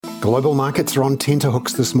Global markets are on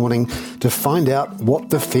tenterhooks this morning to find out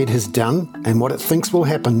what the Fed has done and what it thinks will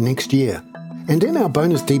happen next year. And in our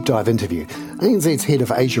bonus deep dive interview, ANZ's head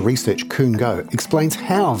of Asia research, Koen Goh, explains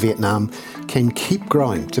how Vietnam can keep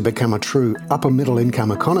growing to become a true upper middle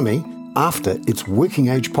income economy after its working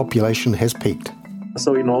age population has peaked.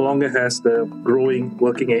 So it no longer has the growing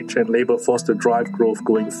working age and labour force to drive growth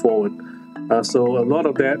going forward. So a lot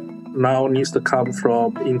of that now needs to come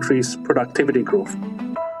from increased productivity growth.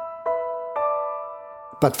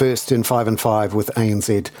 But first, in 5 and 5 with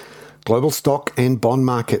ANZ, global stock and bond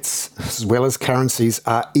markets, as well as currencies,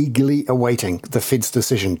 are eagerly awaiting the Fed's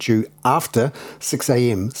decision due after 6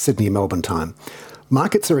 a.m. Sydney-Melbourne time.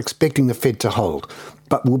 Markets are expecting the Fed to hold,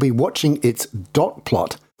 but we'll be watching its dot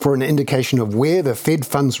plot for an indication of where the Fed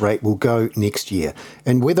funds rate will go next year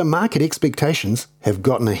and whether market expectations have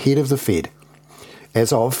gotten ahead of the Fed.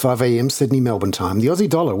 As of 5 a.m. Sydney-Melbourne time, the Aussie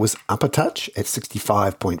dollar was up a touch at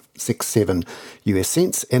 65.67 US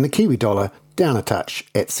cents and the Kiwi dollar down a touch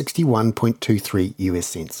at 61.23 US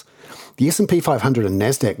cents. The S&P 500 and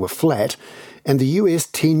Nasdaq were flat and the US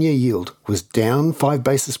 10-year yield was down 5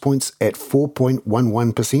 basis points at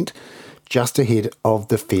 4.11%, just ahead of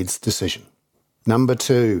the Fed's decision. Number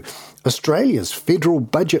 2, Australia's federal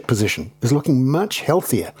budget position is looking much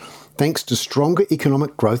healthier thanks to stronger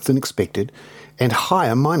economic growth than expected and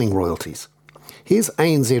higher mining royalties. Here's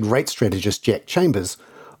ANZ rate strategist Jack Chambers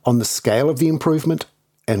on the scale of the improvement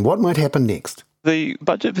and what might happen next. The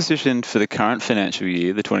budget position for the current financial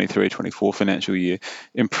year, the 23-24 financial year,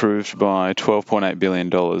 improved by $12.8 billion.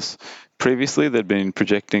 Previously, they'd been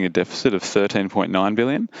projecting a deficit of $13.9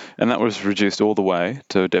 billion, and that was reduced all the way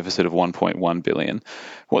to a deficit of $1.1 billion.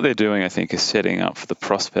 What they're doing, I think, is setting up for the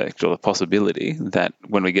prospect or the possibility that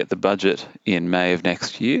when we get the budget in May of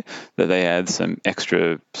next year, that they add some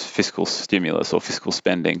extra fiscal stimulus or fiscal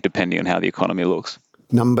spending, depending on how the economy looks.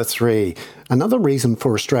 Number 3, another reason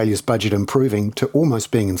for Australia's budget improving to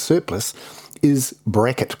almost being in surplus is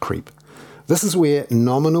bracket creep. This is where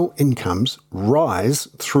nominal incomes rise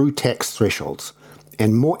through tax thresholds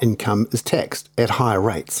and more income is taxed at higher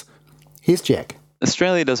rates. Here's Jack.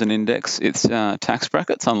 Australia doesn't index its tax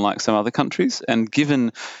brackets, unlike some other countries, and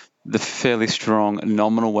given the fairly strong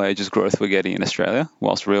nominal wages growth we're getting in Australia,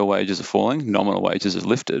 whilst real wages are falling, nominal wages are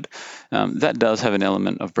lifted, that does have an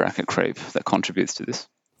element of bracket creep that contributes to this.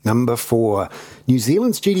 Number 4, New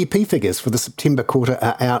Zealand's GDP figures for the September quarter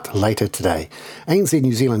are out later today. ANZ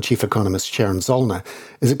New Zealand Chief Economist Sharon Zollner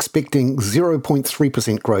is expecting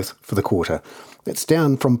 0.3% growth for the quarter. That's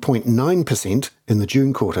down from 0.9% in the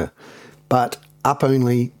June quarter, but up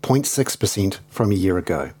only 0.6% from a year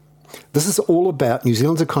ago. This is all about New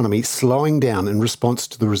Zealand's economy slowing down in response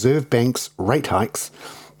to the Reserve Bank's rate hikes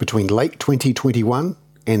between late 2021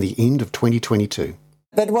 and the end of 2022.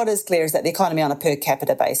 But what is clear is that the economy on a per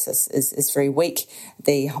capita basis is very weak.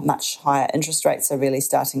 The much higher interest rates are really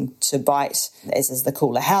starting to bite, as is the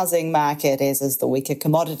cooler housing market, as is the weaker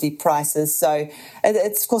commodity prices. So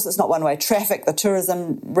of course, it's not one-way traffic. The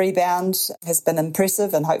tourism rebound has been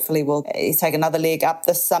impressive and hopefully will take another leg up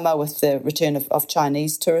this summer with the return of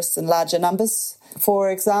Chinese tourists in larger numbers,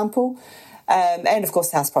 for example. And of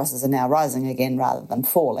course, house prices are now rising again rather than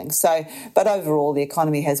falling. But overall, the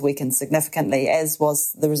economy has weakened significantly, as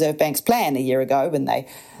was the Reserve Bank's plan a year ago when they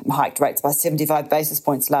hiked rates by 75 basis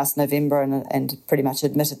points last November and pretty much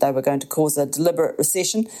admitted they were going to cause a deliberate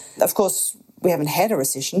recession. Of course, we haven't had a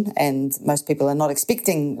recession and most people are not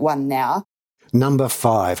expecting one now. Number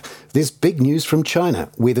 5, there's big news from China,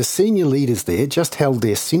 where the senior leaders there just held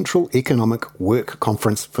their Central Economic Work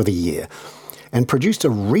Conference for the year and produced a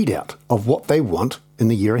readout of what they want in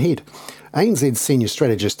the year ahead. ANZ's senior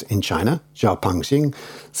strategist in China, Zhao Pengxing,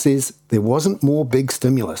 says there wasn't more big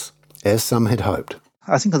stimulus, as some had hoped.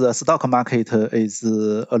 I think the stock market is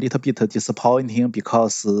a little bit disappointing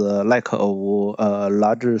because lack of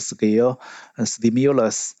larger scale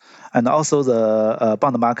stimulus. And also the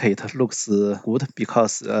bond market looks good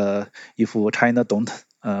because if China don't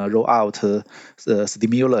roll out the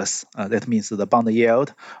stimulus, that means the bond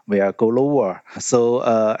yield will go lower. So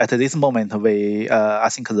at this moment, I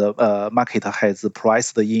think the market has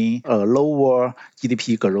priced in a lower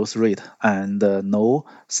GDP growth rate and no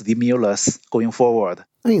stimulus going forward.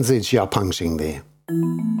 ANZ's Zhao Pengxing there.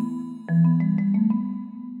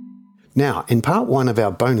 Now, in part 1 of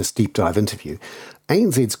our bonus deep dive interview,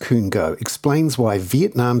 ANZ's Koen Goh explains why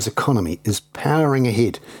Vietnam's economy is powering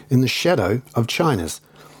ahead in the shadow of China's.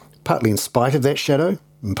 Partly in spite of that shadow,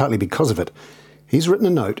 and partly because of it, he's written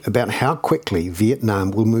a note about how quickly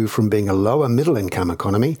Vietnam will move from being a lower middle-income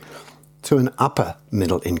economy to an upper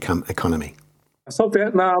middle-income economy. So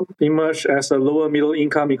Vietnam emerged as a lower middle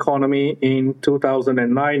income economy in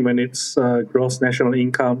 2009 when its gross national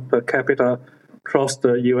income per capita crossed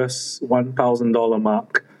the US $1,000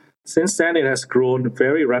 mark. Since then, it has grown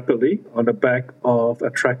very rapidly on the back of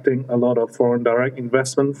attracting a lot of foreign direct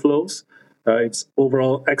investment flows. Its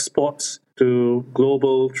overall exports to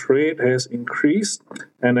global trade has increased,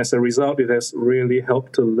 and as a result, it has really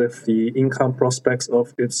helped to lift the income prospects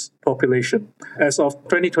of its population. As of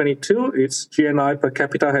 2022, its GNI per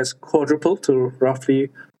capita has quadrupled to roughly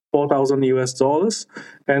 $4,000,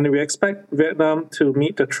 and we expect Vietnam to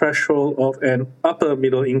meet the threshold of an upper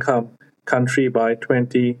middle income country by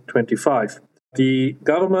 2025. The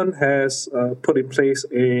government has put in place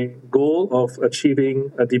a goal of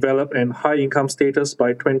achieving a developed and high income status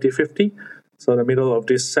by 2050, so the middle of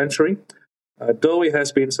this century. Though it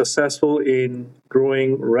has been successful in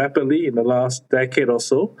growing rapidly in the last decade or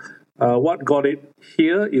so, what got it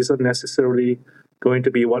here isn't necessarily going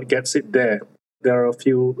to be what gets it there. There are a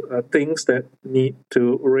few things that need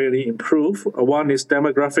to really improve. One is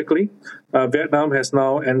demographically. Vietnam has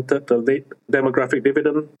now entered the late demographic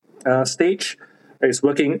dividend stage. Its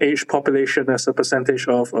working age population as a percentage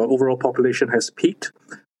of overall population has peaked.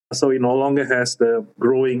 So it no longer has the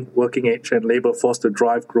growing working age and labor force to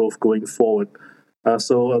drive growth going forward.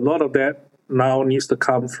 So a lot of that now needs to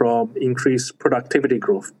come from increased productivity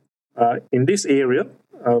growth. In this area,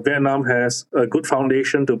 Vietnam has a good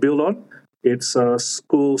foundation to build on. Its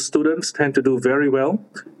school students tend to do very well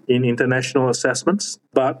in international assessments,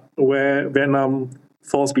 but where Vietnam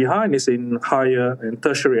falls behind is in higher and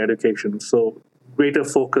tertiary education. So greater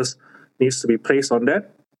focus needs to be placed on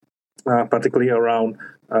that, particularly around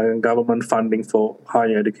government funding for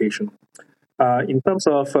higher education. In terms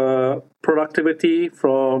of productivity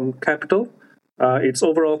from capital, its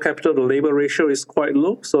overall capital to labor ratio is quite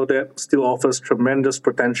low, so that still offers tremendous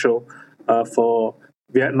potential for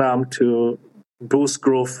Vietnam to boost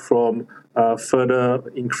growth from further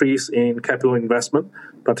increase in capital investment,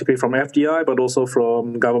 particularly from FDI, but also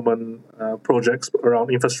from government projects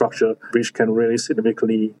around infrastructure, which can really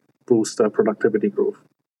significantly boost productivity growth.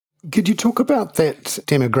 Could you talk about that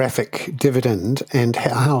demographic dividend and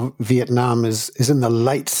how Vietnam is in the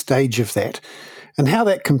late stage of that, and how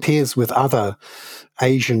that compares with other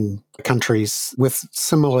Asian countries with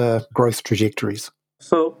similar growth trajectories?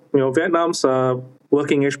 So, Vietnam's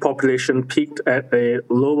working age population peaked at a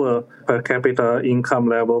lower per capita income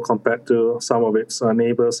level compared to some of its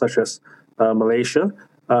neighbors, such as Malaysia.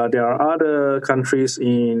 There are other countries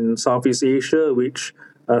in Southeast Asia which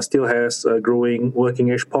still has a growing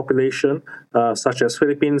working age population, such as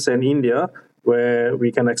Philippines and India, where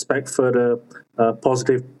we can expect further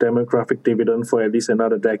positive demographic dividend for at least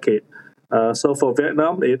another decade. So for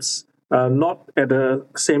Vietnam, it's not at the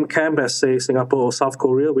same camp as, say, Singapore or South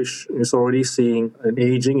Korea, which is already seeing an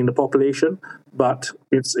aging in the population, but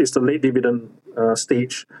it's the late dividend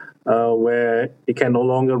stage where it can no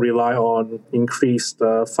longer rely on increased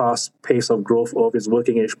fast pace of growth of its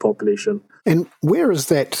working age population. And where is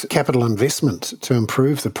that capital investment to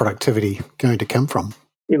improve the productivity going to come from?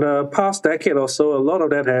 In the past decade or so, a lot of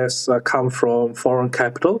that has come from foreign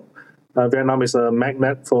capital. Vietnam is a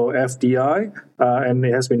magnet for FDI, and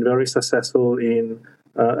it has been very successful in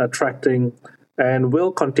attracting and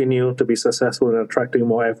will continue to be successful in attracting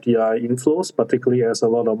more FDI inflows, particularly as a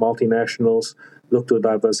lot of multinationals look to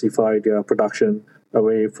diversify their production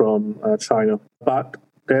away from China. But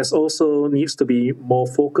there's also needs to be more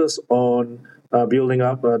focus on building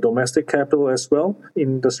up domestic capital as well.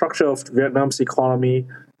 In the structure of Vietnam's economy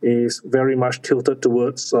is very much tilted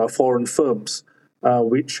towards foreign firms,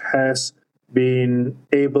 which has been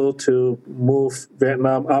able to move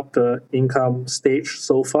Vietnam up the income stage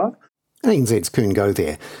so far. ANZ's Koen Goh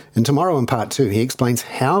there. And tomorrow in part 2, he explains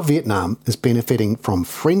how Vietnam is benefiting from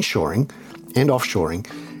friendshoring and offshoring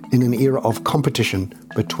in an era of competition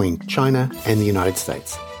between China and the United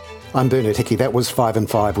States. I'm Bernard Hickey. That was 5 and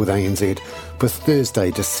 5 with ANZ for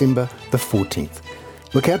Thursday, December the 14th.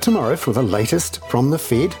 Look out tomorrow for the latest from the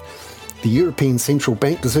Fed. The European Central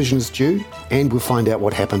Bank decision is due, and we'll find out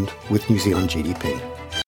what happened with New Zealand GDP.